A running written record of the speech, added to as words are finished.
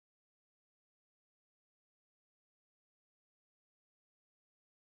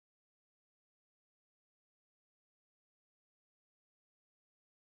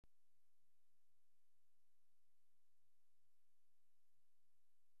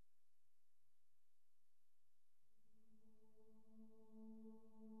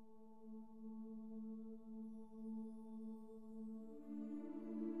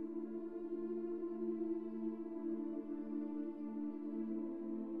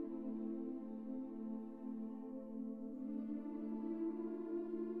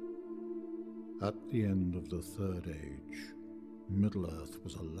At the end of the Third Age, Middle-earth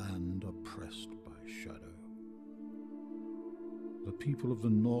was a land oppressed by shadow. The people of the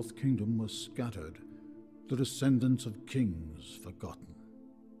North Kingdom were scattered, the descendants of kings forgotten,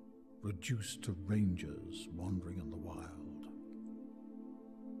 reduced to rangers wandering in the wild.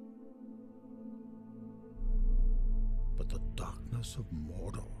 But the darkness of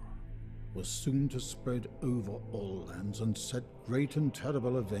Mordor was soon to spread over all lands and set great and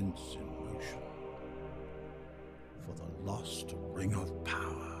terrible events in motion. For the lost Ring of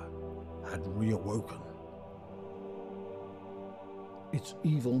Power had reawoken. Its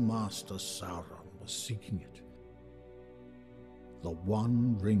evil master Sauron was seeking it. The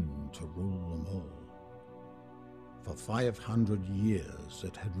one ring to rule them all. For 500 years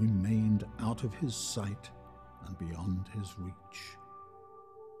it had remained out of his sight and beyond his reach.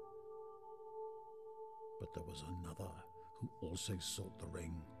 But there was another who also sought the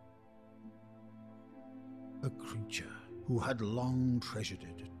ring. A creature who had long treasured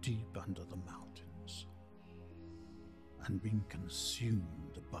it deep under the mountains and been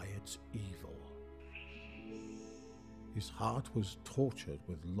consumed by its evil. His heart was tortured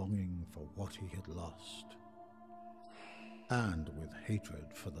with longing for what he had lost, and with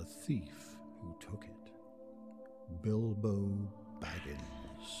hatred for the thief who took it, Bilbo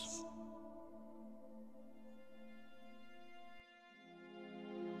Baggins.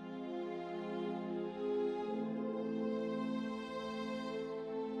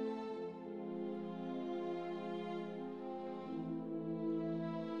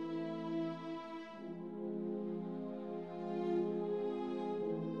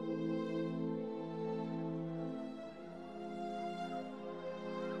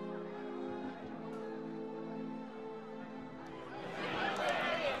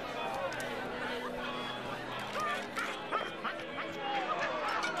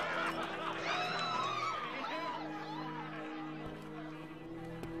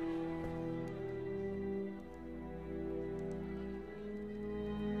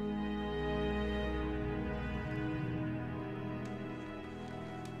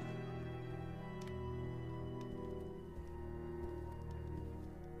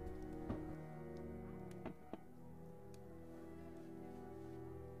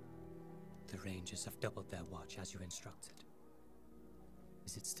 The Rangers have doubled their watch as you instructed.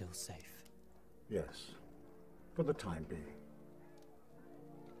 Is it still safe? Yes, for the time being.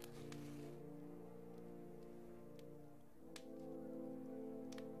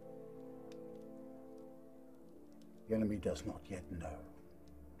 The enemy does not yet know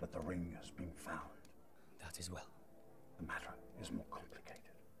that the ring has been found. That is well. The matter is more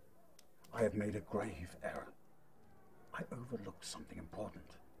complicated. I have made a grave error. I overlooked something important.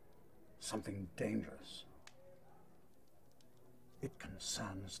 Something dangerous. It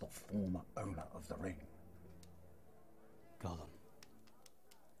concerns the former owner of the ring. Gollum.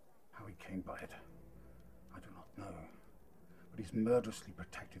 How he came by it, I do not know. But he's murderously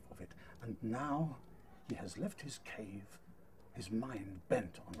protective of it, and now he has left his cave, his mind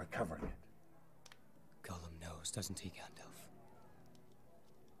bent on recovering it. Gollum knows, doesn't he, Gandalf?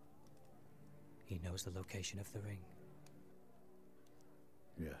 He knows the location of the ring.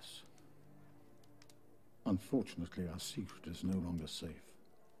 Yes. Unfortunately, our secret is no longer safe.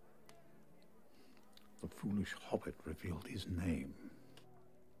 The foolish hobbit revealed his name.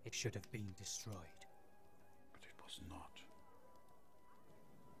 It should have been destroyed. But it was not.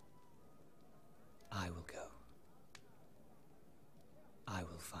 I will go. I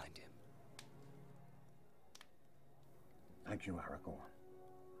will find him. Thank you, Aragorn.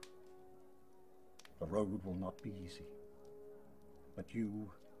 The road will not be easy, but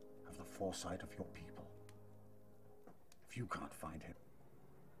you have the foresight of your people. If you can't find him,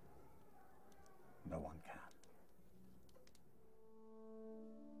 no one can.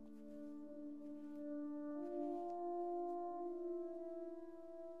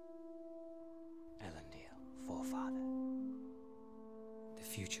 Elendil, forefather. The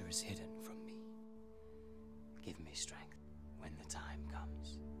future is hidden from me. Give me strength when the time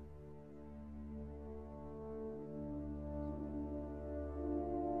comes.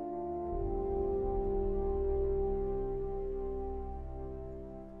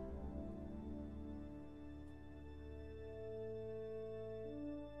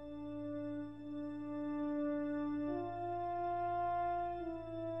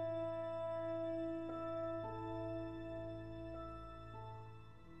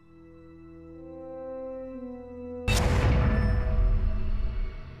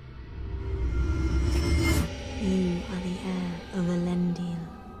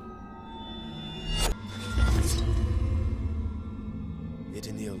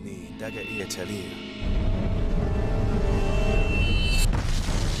 dagger Telir.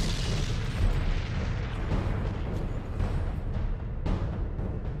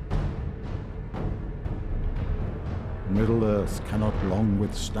 Middle-earth cannot long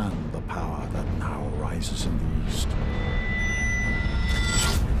withstand the power that now rises in the east.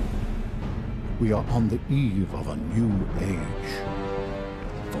 We are on the eve of a new age,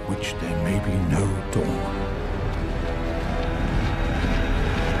 for which there may be no dawn.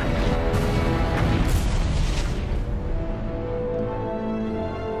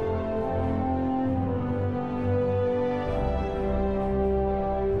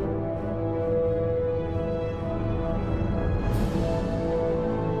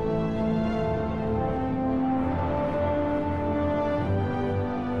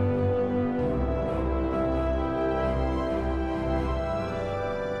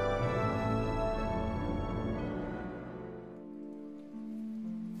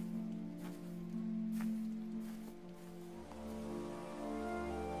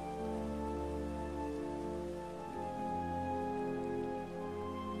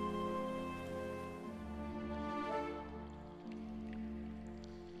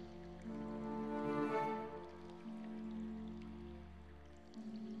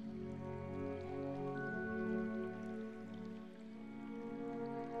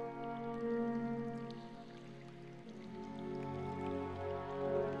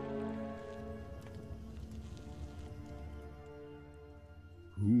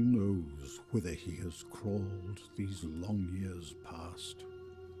 Who knows whither he has crawled these long years past,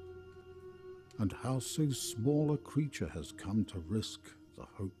 and how so small a creature has come to risk the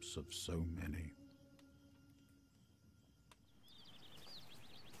hopes of so many.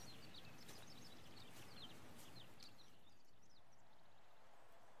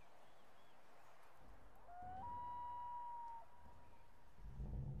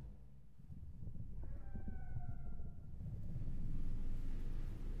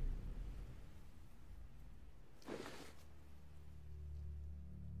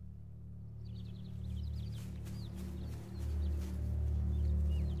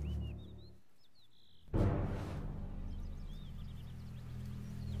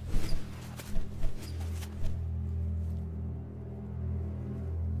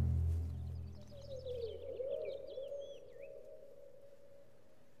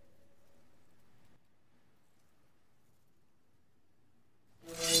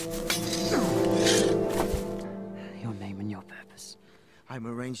 I'm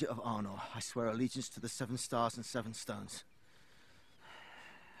a ranger of Arnor. I swear allegiance to the 7 stars and 7 stones.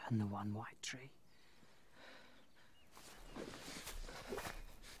 And the one white tree.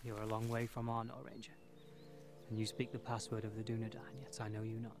 You're a long way from Arnor, Ranger. And you speak the password of the Dunedain, yet I know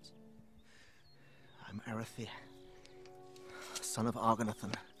you not. I'm Arathir, son of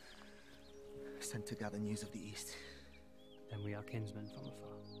Argonathan, sent to gather news of the East. Then we are kinsmen from afar.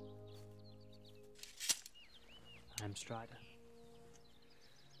 I am Strider.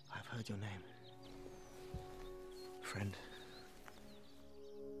 I've heard your name. Friend.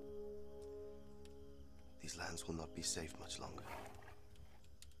 These lands will not be safe much longer.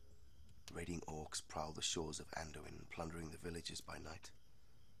 Raiding orcs prowl the shores of Anduin, plundering the villages by night.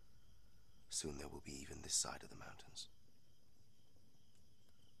 Soon there will be even this side of the mountains.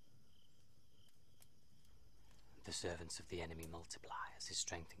 The servants of the enemy multiply as his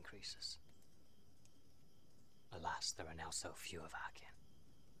strength increases. Alas, there are now so few of our kin.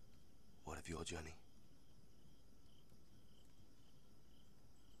 What of your journey?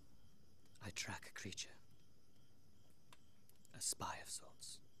 I track a creature. A spy of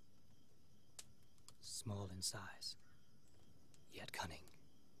sorts. Small in size, yet cunning.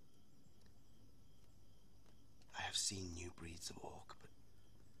 I have seen new breeds of orc, but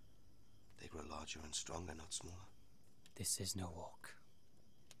they grow larger and stronger, not smaller. This is no orc.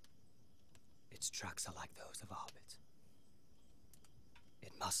 Its tracks are like those of a hobbit.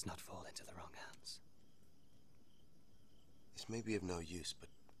 It must not fall into the wrong hands. This may be of no use, but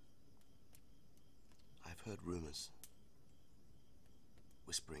I've heard rumors.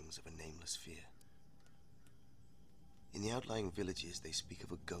 Whisperings of a nameless fear. In the outlying villages, they speak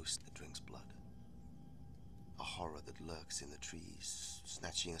of a ghost that drinks blood. A horror that lurks in the trees,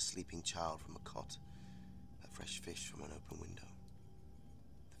 snatching a sleeping child from a cot, a fresh fish from an open window.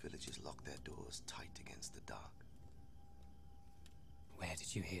 The villagers lock their doors tight against the dark. Where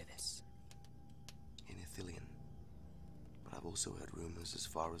did you hear this? In Ithilien. But I've also heard rumors as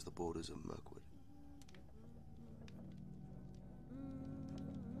far as the borders of Mirkwood.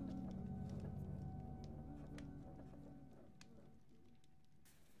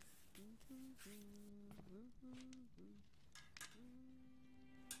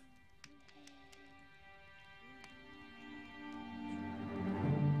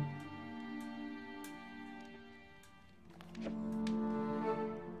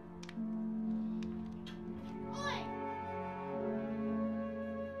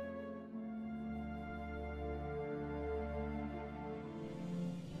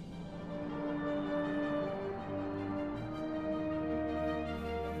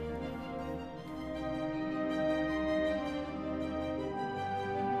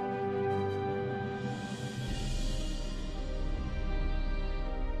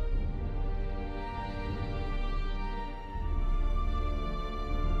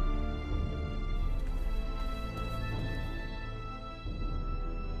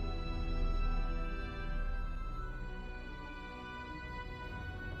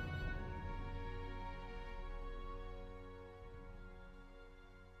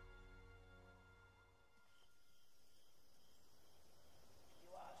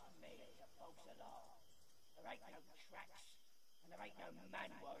 There ain't no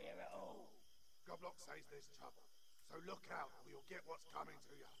man warrior at all. Goblock says there's trouble, so look out or you'll get what's coming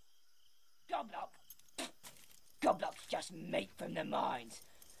to you. Goblock? Goblock's just meat from the mines.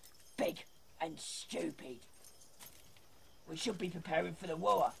 Big and stupid. We should be preparing for the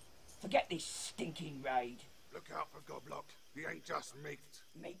war. Forget this stinking raid. Look out for Goblock. He ain't just meat.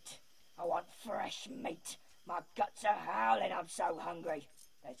 Meat? I want fresh meat. My guts are howling, I'm so hungry.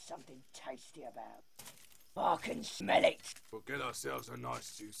 There's something tasty about. I can smell it. We'll get ourselves a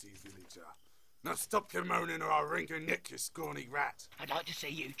nice juicy villager. Now stop your moaning or I'll wring your neck, you scrawny rat. I'd like to see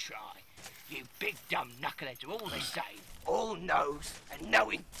you try. You big dumb knuckleheads are all the same. All nose and no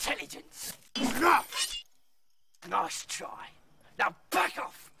intelligence. Nice try. Now back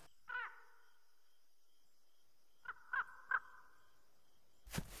off!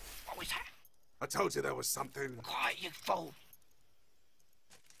 What was that? I told you there was something. Quiet, you fool.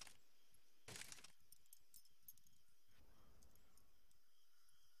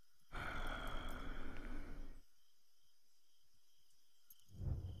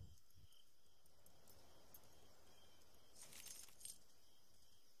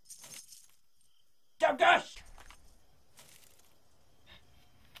 Douglas!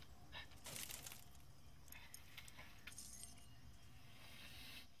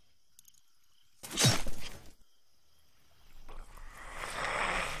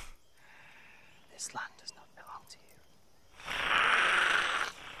 This land does not belong to you.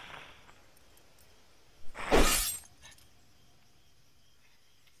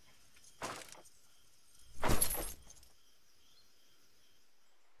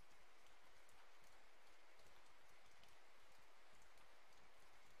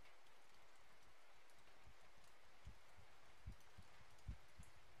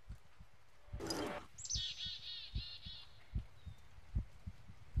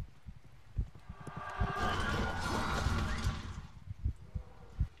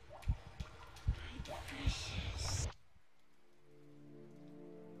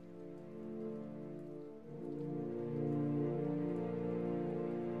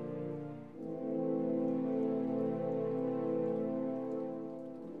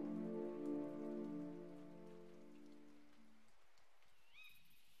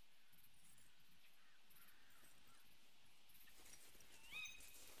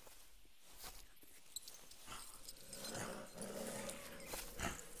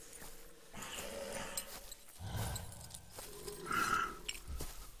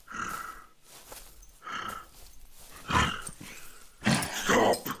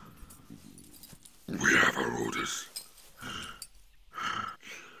 Stop! We have our orders.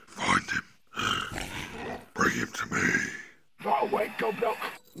 Find him. Bring him to me. Far away, Goblock!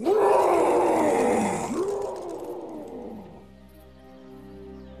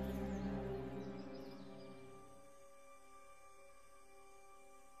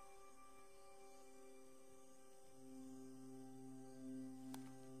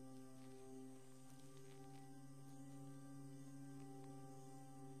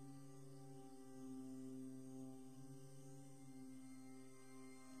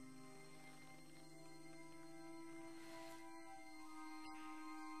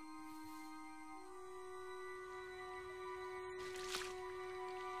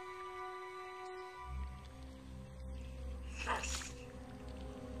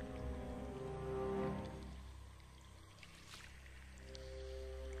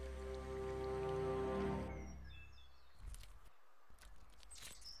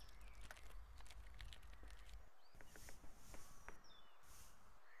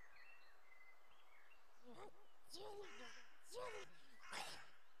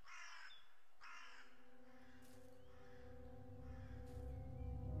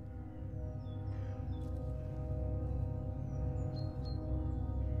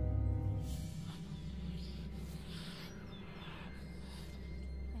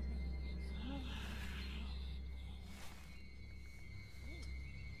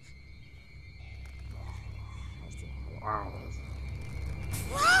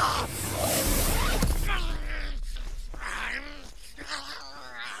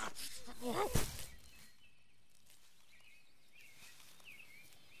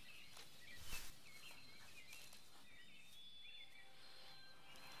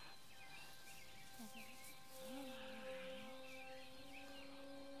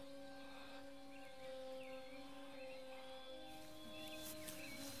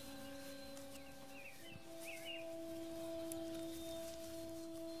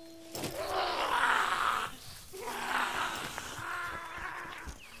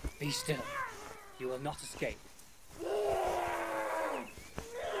 Be still. You will not escape.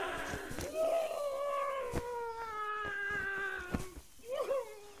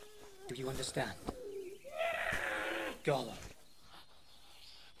 you understand? Gollum.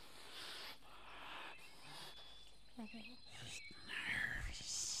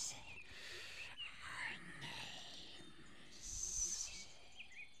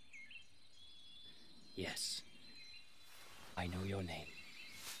 Yes, I know your name.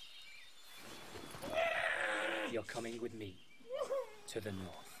 You're coming with me to the north.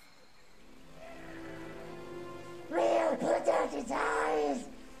 We'll put out its eyes!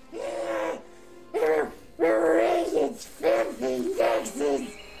 We'll raise its filthy nexus!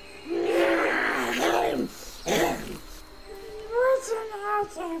 What's an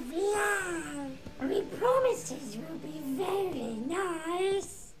out of yarn? We promises will be very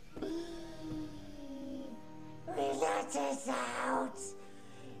nice. Let us out!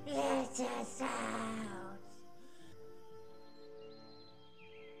 Let us out!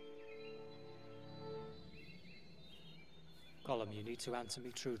 Gollum, you need to answer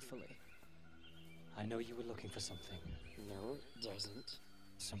me truthfully. I know you were looking for something. No, doesn't.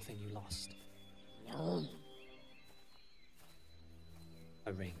 Something you lost. No.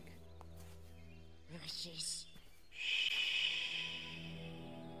 A ring. Precious.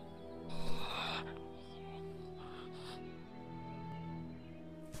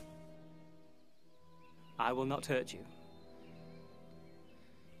 I will not hurt you.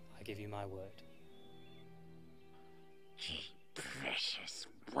 I give you my word. Precious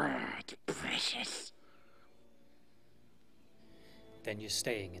word, precious. Then you're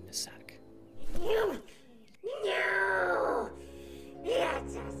staying in the sack. No! No! Let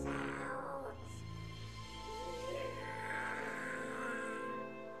us out!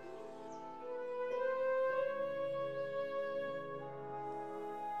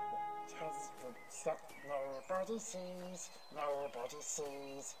 Nobody sees, nobody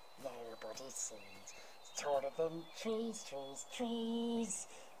sees, nobody sees. It's taller than trees, trees, trees.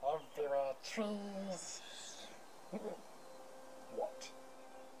 Everywhere trees. What?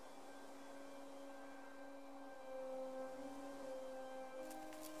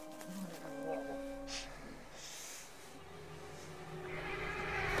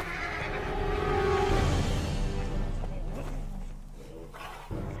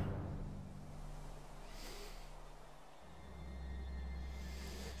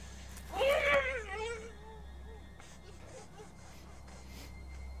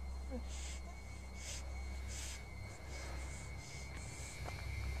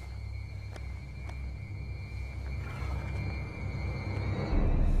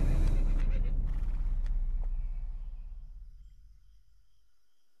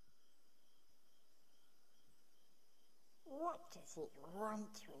 What does it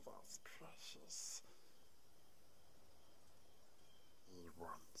want with us, precious? He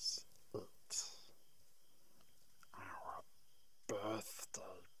wants it. Our birthday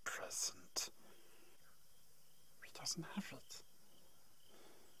present. He doesn't have it.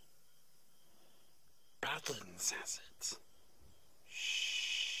 Baggins has it.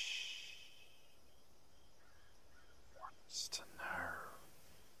 Shh. Wants to know.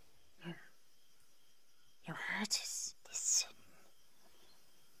 No. You heard us. Listen.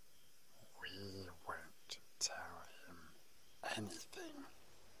 We won't tell him anything.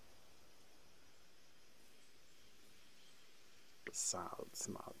 Besides,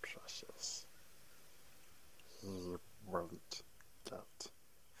 my precious, he won't get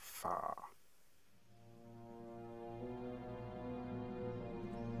far.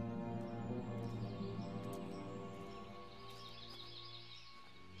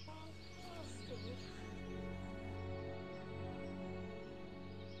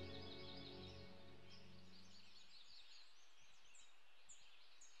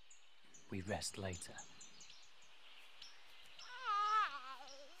 We rest later.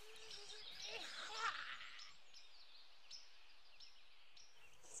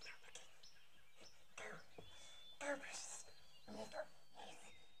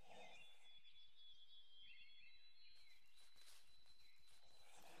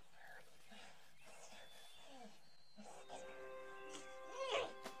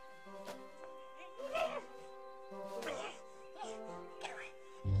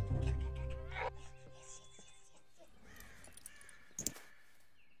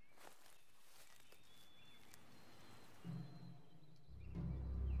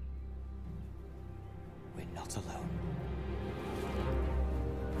 We're not alone.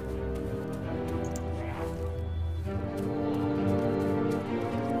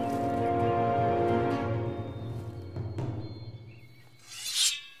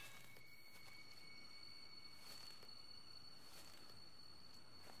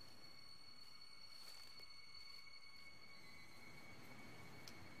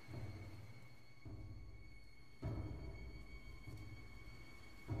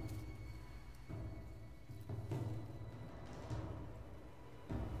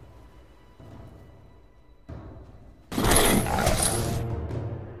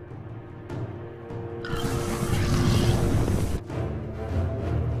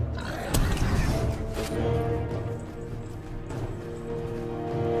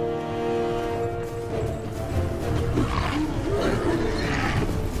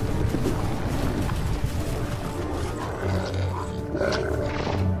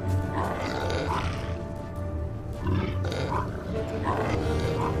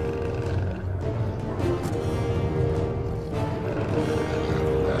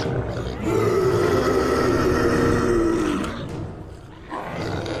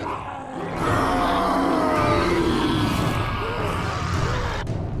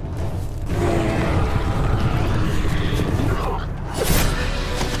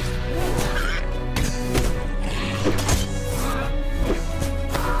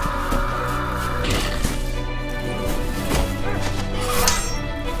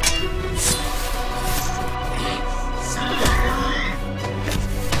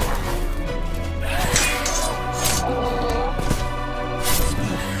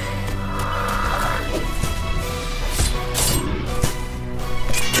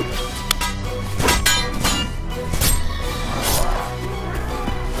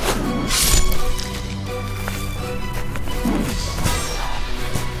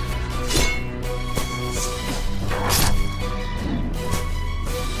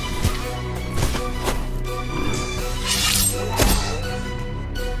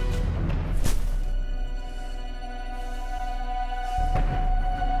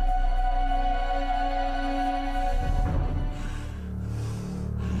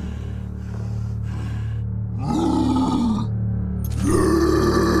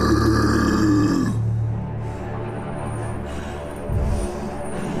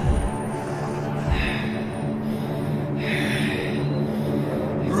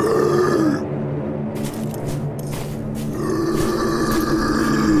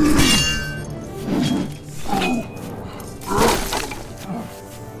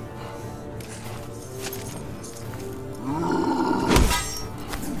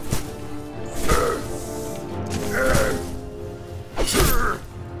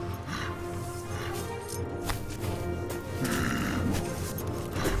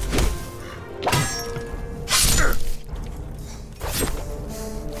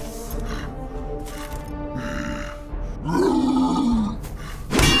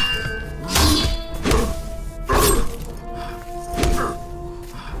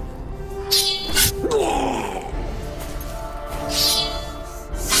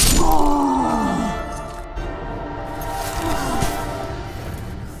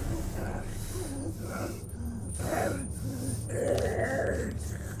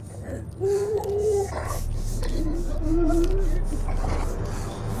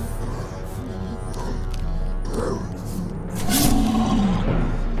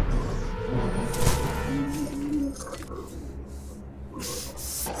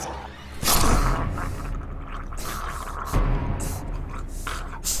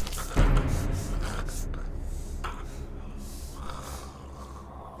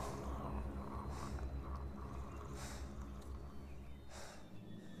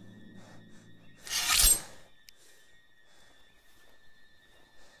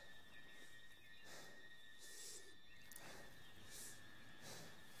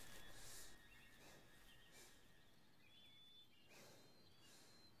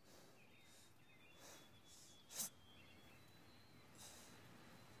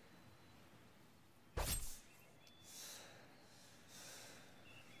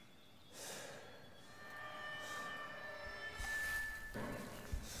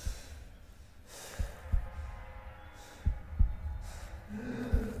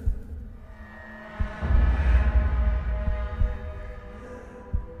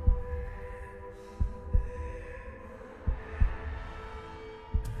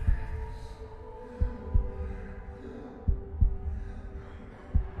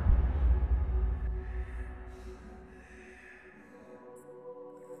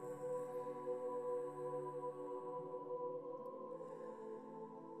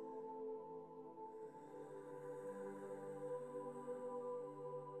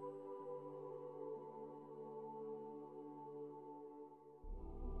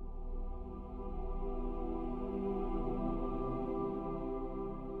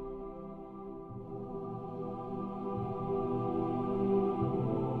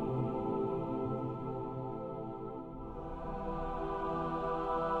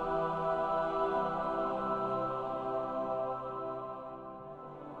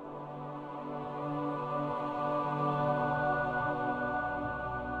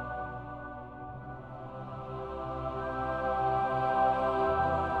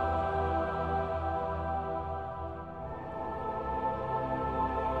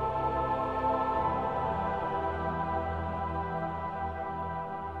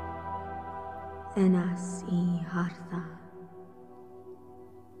 Enas I Hartha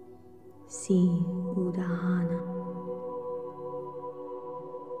Si Udahana.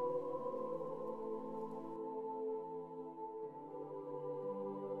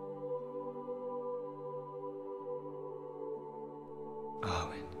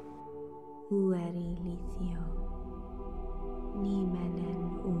 Arwen. Ueri Lithio Nimenen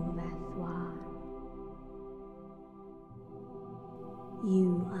Uvethwar.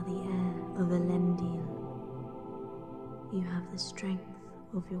 You are the heir of Elendil. You have the strength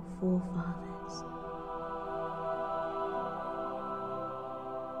of your forefathers.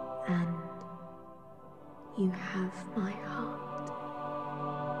 And you have my heart.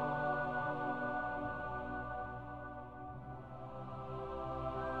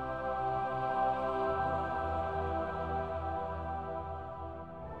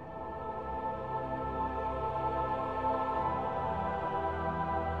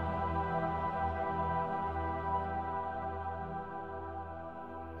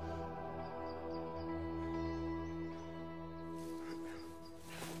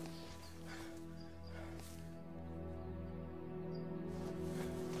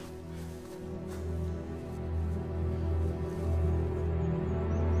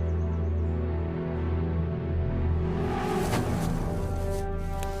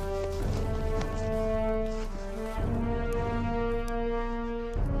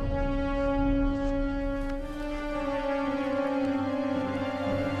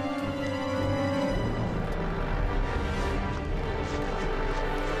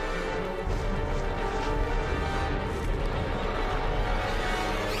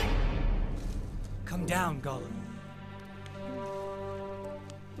 Come down, Gollum.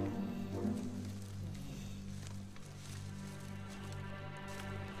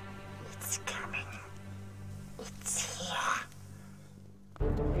 It's coming. It's here.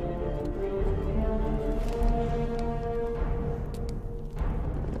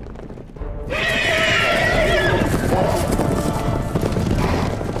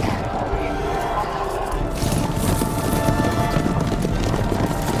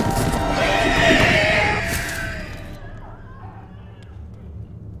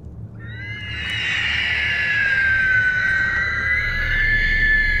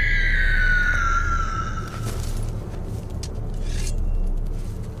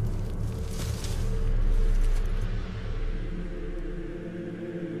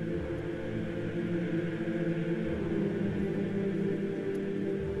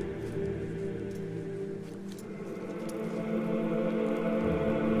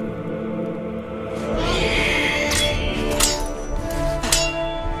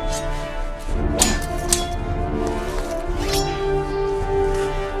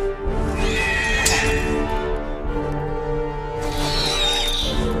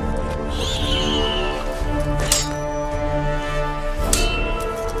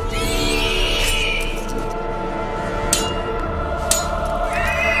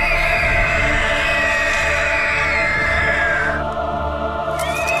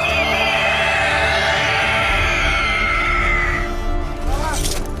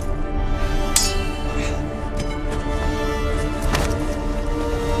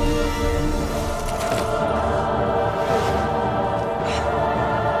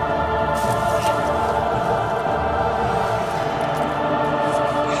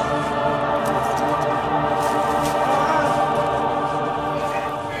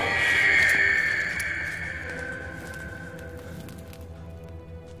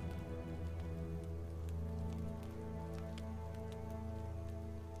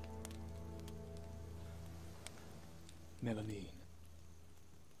 Melanine,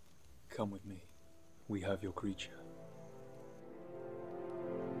 come with me. We have your creature.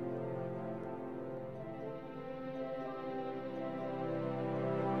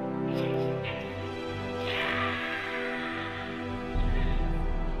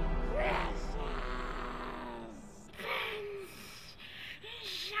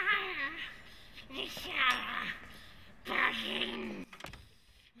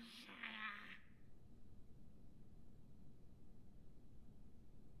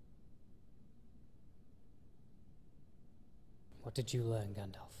 What did you learn,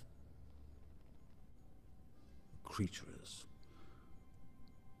 Gandalf? The creature is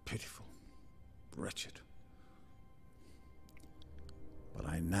pitiful, wretched. But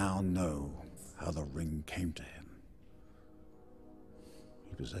I now know how the ring came to him.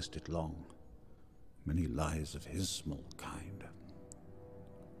 He possessed it long, many lives of his small kind.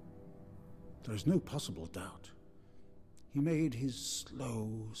 There is no possible doubt. He made his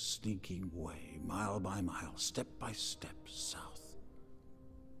slow, sneaking way, mile by mile, step by step, south.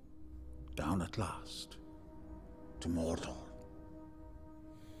 Down at last, to Mordor.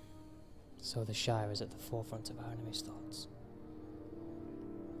 So the Shire is at the forefront of our enemy's thoughts.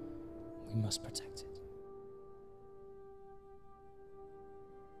 We must protect it.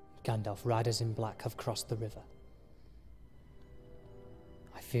 Gandalf, riders in black have crossed the river.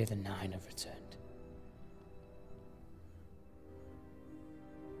 I fear the Nine have returned.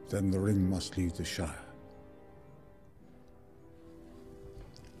 Then the ring must leave the Shire.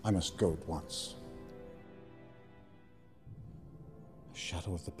 I must go at once. The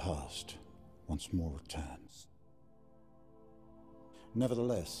shadow of the past once more returns.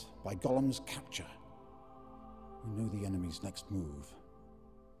 Nevertheless, by Gollum's capture, we know the enemy's next move.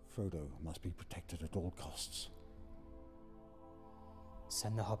 Frodo must be protected at all costs.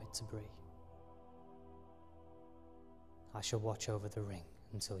 Send the Hobbit to Bree. I shall watch over the ring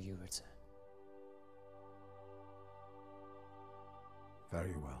until you return.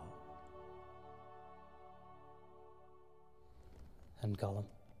 Very well. And Gollum?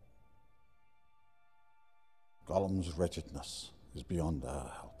 Gollum's wretchedness is beyond our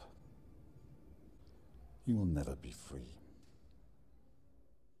help. He will never be free.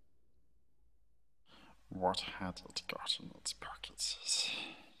 What had it got in its pockets?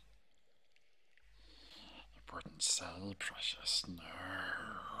 It wouldn't say, precious, no.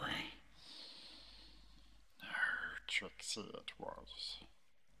 No, tricksy it was.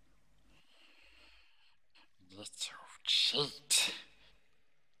 Little cheat.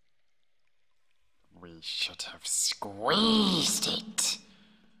 We should have squeezed it.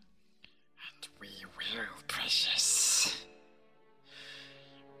 And we will, precious.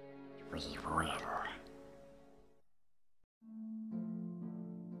 We will.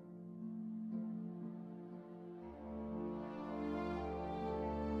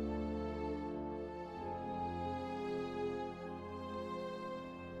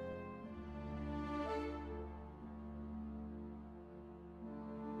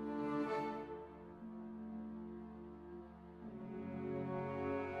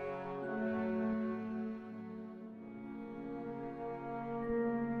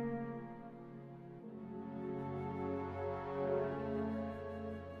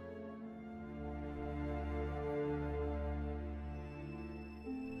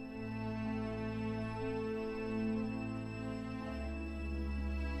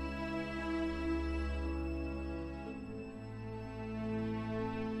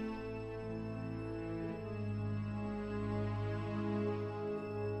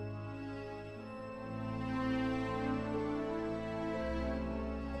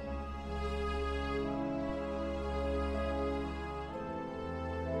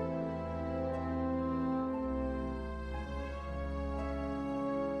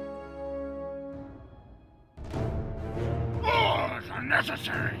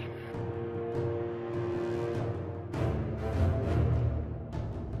 Unnecessary!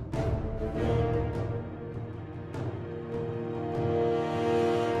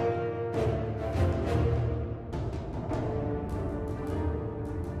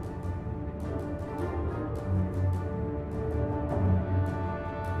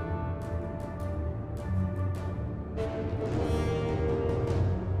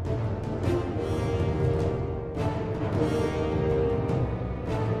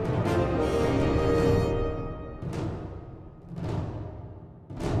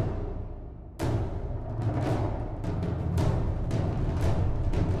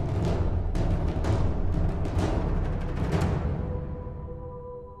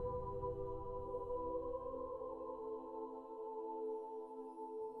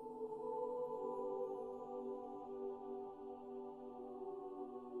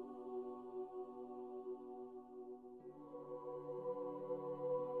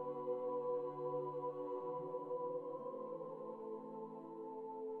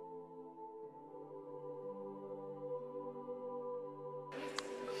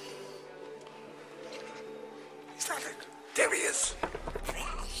 There he is!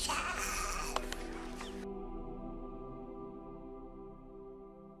 Precious!